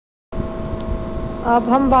अब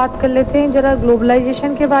हम बात कर लेते हैं ज़रा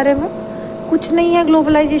ग्लोबलाइजेशन के बारे में। कुछ नहीं है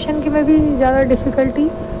ग्लोबलाइजेशन के में भी ज़्यादा डिफ़िकल्टी,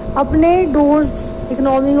 अपने doors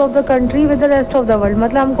economy of the country with the rest of the world.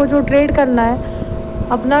 मतलब हमको जो ट्रेड करना है,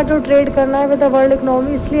 अपना जो ट्रेड करना है विद द वर्ल्ड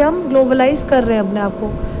इकोनॉमी, इसलिए हम ग्लोबलाइज कर रहे हैं अपने आप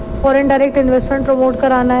को। फॉरेन डायरेक्ट इन्वेस्टमेंट प्रमोट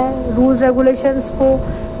कराना है, रूल्स रेगुलेशंस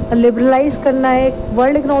को लिबरलाइज करना है,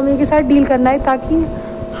 वर्ल्ड इकोनॉमी के साथ डील करना है ताकि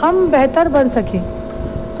हम बेहतर बन सकें।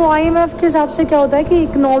 तो IMF के हिसाब से क्या होता है कि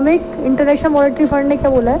इकोनॉमिक इंटरनेशनल मॉनेटरी फंड ने क्या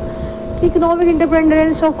बोला है कि economic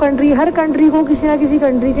independence of country, her country को किसी ना किसी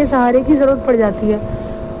कंट्री के सहारे की ज़रूरत पड़ जाती है।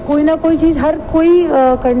 कोई ना कोई चीज़ हर कोई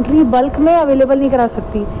कंट्री बल्क में अवेलेबल नहीं करा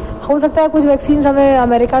सकती। हो सकता है कुछ वैक्सीन्स हमें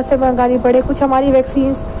अमेरिका से मंगानी पड़े, कुछ हमारी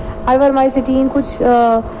वैक्सीन्स आइवरमाइसिटीन, कुछ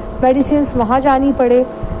मेडिसिन्स वहाँ जानी पड़े।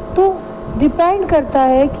 तो डिपेंड करता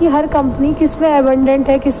है कि हर कंपनी किस में एबंडेंट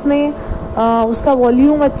है, किस में उसका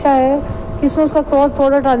वॉल्यूम अच्छा है, किस में उसका क्रॉस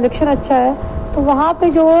बॉर्डर ट्रांजैक्शन अच्छा है। तो वहाँ पे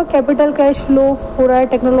जो कैपिटल कैश फ्लो हो रहा है,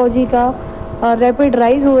 टेक्नोलॉजी का रैपिड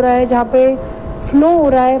राइज हो रहा है, जहाँ पे फ्लो हो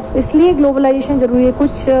रहा है, इसलिए ग्लोबलाइजेशन ज़रूरी है।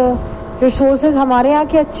 कुछ रिसोर्सेज हमारे यहाँ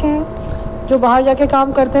के अच्छे हैं जो बाहर जाके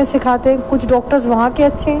काम करते हैं, सिखाते हैं। कुछ डॉक्टर्स वहाँ के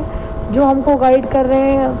अच्छे हैं जो हमको गाइड कर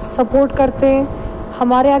रहे हैं, सपोर्ट करते हैं।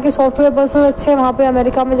 हमारे यहाँ के सॉफ्टवेयर पर्सन अच्छे हैं, वहाँ पे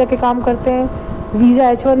अमेरिका में जाके काम करते हैं,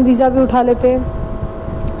 वीज़ा H1 वीज़ा भी उठा लेते हैं।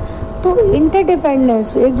 तो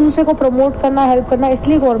इंटरडिपेंडेंस, एक दूसरे को प्रमोट करना, हेल्प करना,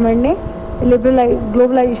 इसलिए गवर्नमेंट ने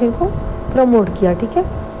ग्लोबलाइजेशन को प्रमोट किया। ठीक है,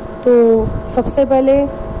 तो सबसे पहले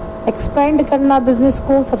एक्सपेंड करना बिजनेस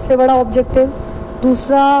को, सबसे बड़ा ऑब्जेक्टिव।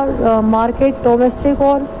 दूसरा मार्केट, डोमेस्टिक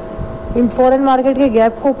और फॉरेन मार्केट के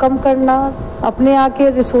गैप को कम करना, अपने यहाँ के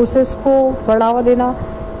रिसोर्सेज को बढ़ावा देना।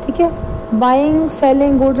 ठीक है, buying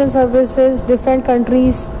selling goods and services different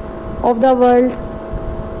countries of the world.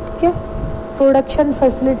 ठीक है, प्रोडक्शन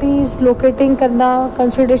फैसिलिटीज़ लोकेटिंग करना,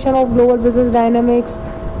 consideration of global business dynamics,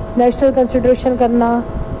 national consideration करना,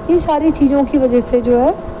 ये सारी चीज़ों की वजह से जो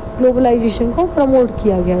है ग्लोबलाइजेशन को प्रमोट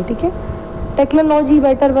किया गया है। ठीक है, टेक्नोलॉजी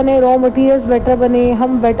बेटर बने, रॉ मटेरियल्स बेटर बने,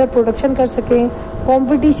 हम बेटर प्रोडक्शन कर सकें,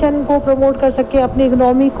 कंपटीशन को प्रमोट कर सकें, अपनी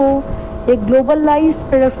इकोनॉमी को एक ग्लोबलाइज्ड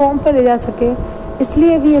प्लेटफॉर्म पर ले जा सकें।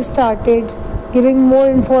 इसलिए we have started giving more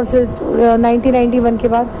enforces 1991 के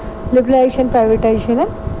बाद liberalisation, privatisation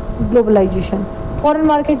and globalisation. Foreign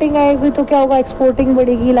marketing आएगी तो क्या होगा, एक्सपोर्टिंग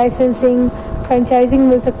बढ़ेगी, लाइसेंसिंग, फ्रेंचाइजिंग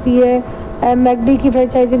मिल सकती है। मैकडी की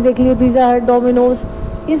फ्रेंचाइजिंग देख लीजिए, पिज़्ज़ा हट, डोमिनोज,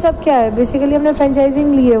 ये सब क्या है, बेसिकली हमने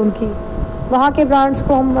फ्रेंचाइजिंग ली है उनकी। वहाँ के ब्रांड्स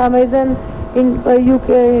को हम अमेज़न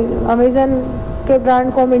के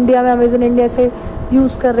ब्रांड को हम इंडिया में अमेज़न इंडिया से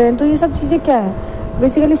यूज़ कर रहे हैं। तो ये सब चीज़ें क्या है,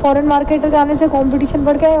 बेसिकली फॉरेन मार्केट के आने से कंपटीशन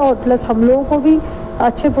बढ़ गया है और प्लस हम लोगों को भी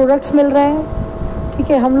अच्छे प्रोडक्ट्स मिल रहे हैं।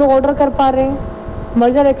 ठीक है, हम लोग ऑर्डर कर पा रहे हैं,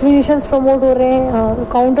 मर्जर एक्विजिशंस प्रमोट हो रहे हैं,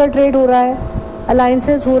 काउंटर ट्रेड हो रहा है,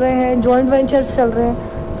 अलाइंसेस हो रहे हैं, जॉइंट वेंचर्स चल रहे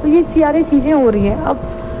हैं। तो ये सारी चीज़ें हो रही हैं। अब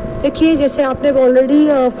देखिए, जैसे आपने ऑलरेडी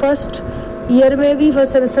फर्स्ट ईयर में भी,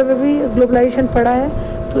 फर्स्ट सेमेस्टर में भी ग्लोबलाइजेशन पढ़ा है,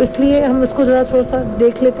 तो इसलिए हम इसको ज़रा थोड़ा सा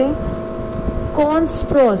देख लेते हैं। Cons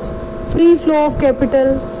pros, free flow of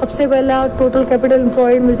capital, सबसे पहला टोटल कैपिटल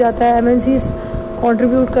एम्प्लॉयड मिल जाता है, MNCs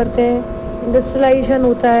कंट्रीब्यूट करते हैं, इंडस्ट्रियलाइजेशन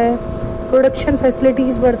होता है, प्रोडक्शन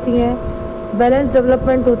फैसिलिटीज़ बढ़ती हैं, बैलेंस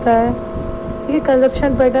डेवलपमेंट होता है। ठीक है,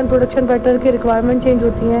 कंजप्शन पैटर्न, प्रोडक्शन पैटर्न की रिक्वायरमेंट चेंज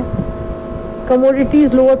होती हैं,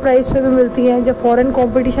 कमोडिटीज़ लोअर प्राइस पे भी मिलती हैं। जब फॉरेन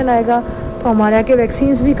कंपटीशन आएगा तो हमारे यहाँ के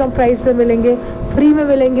वैक्सीन्स भी कम प्राइस पे मिलेंगे, फ्री में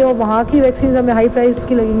मिलेंगे, और वहाँ की वैक्सीन्स हमें हाई प्राइस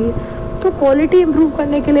की लगेंगी। तो क्वालिटी इंप्रूव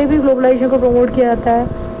करने के लिए भी ग्लोबलाइजेशन को प्रमोट किया जाता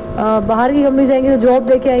है। बाहर की कंपनीज आएंगी तो जॉब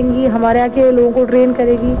दे के आएंगी, हमारे यहाँ के लोगों को ट्रेन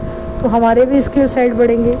करेगी, तो हमारे भी स्किल साइड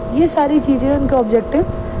बढ़ेंगे। ये सारी चीज़ें उनके ऑब्जेक्टिव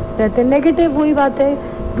रहते हैं। नेगेटिव वही बात है,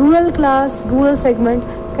 रूरल क्लास, रूरल सेगमेंट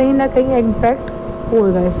कहीं ना कहीं इम्पैक्ट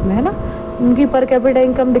होगा इसमें, है ना। उनकी पर कैपिटा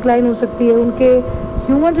इनकम डिक्लाइन हो सकती है, उनके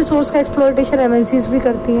ह्यूमन रिसोर्स का एक्सप्लॉयटेशन MNCs भी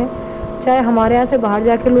करती हैं, चाहे हमारे यहाँ से बाहर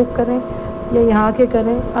जाके लोग करें या यहाँ के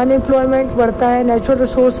करें। अनएम्प्लॉयमेंट बढ़ता है, नेचुरल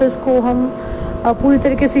रिसोर्सेज को हम पूरी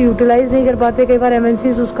तरीके से यूटिलाइज़ नहीं कर पाते। कई बार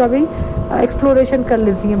MNCs उसका भी एक्सप्लोरेशन कर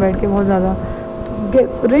लेती हैं बैठ के बहुत ज़्यादा।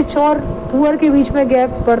 तो रिच और पुअर के बीच में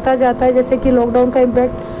गैप बढ़ता जाता है। जैसे कि लॉकडाउन का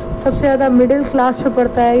इम्पैक्ट सबसे ज़्यादा मिडिल क्लास पे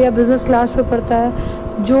पड़ता है या बिज़नेस क्लास पे पड़ता है।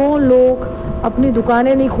 जो लोग अपनी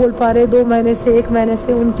दुकानें नहीं खोल पा रहे 2 महीने से 1 महीने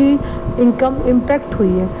से, उनकी इनकम इम्पैक्ट हुई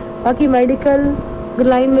है। बाकी मेडिकल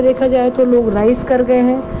लाइन में देखा जाए तो लोग राइज कर गए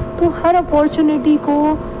हैं। तो हर अपॉर्चुनिटी को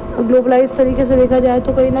ग्लोबलाइज तरीके से देखा जाए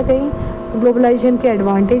तो कहीं ना कहीं ग्लोबलाइजेशन के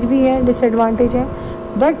एडवांटेज भी हैं, डिसएडवांटेज हैं।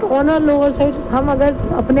 But on a lower side हम अगर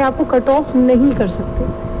अपने आप को कट ऑफ नहीं कर सकते,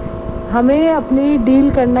 हमें अपनी डील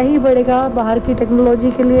करना ही पड़ेगा बाहर की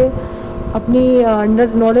टेक्नोलॉजी के लिए, अपनी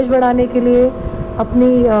अंडर नॉलेज बढ़ाने के लिए, अपनी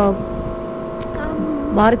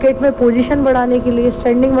मार्केट में पोजीशन बढ़ाने के लिए,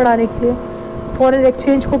 स्टैंडिंग बढ़ाने के लिए, फॉरेन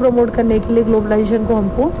एक्सचेंज को प्रमोट करने के लिए ग्लोबलाइजेशन को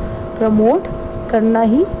हमको प्रमोट करना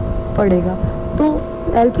ही पड़ेगा। तो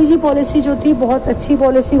LPG पॉलिसी जो थी बहुत अच्छी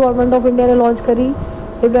पॉलिसी गवर्नमेंट ऑफ इंडिया ने लॉन्च करी,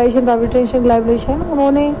 लिबरलाइजेशन, प्राइवेटाइजेशन, ग्लोबलाइजेशन।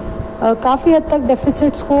 उन्होंने काफ़ी हद तक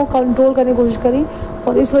डेफिसिट्स को कंट्रोल करने की कोशिश करी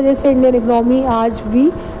और इस वजह से इंडियन इकनॉमी आज भी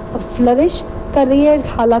फ्लरिश कर रही है।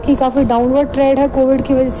 हालांकि काफ़ी डाउनवर्ड ट्रेंड है कोविड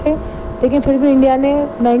की वजह से, लेकिन फिर भी इंडिया ने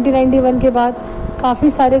 1991 के बाद काफ़ी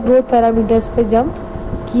सारे ग्रोथ पैरामीटर्स पे जंप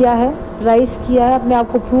किया है, राइज किया है, अपने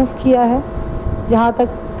आप को प्रूव किया है जहाँ तक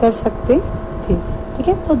कर सकते थे। ठीक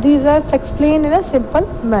है, तो these are explain in a simple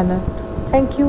manner. Thank you.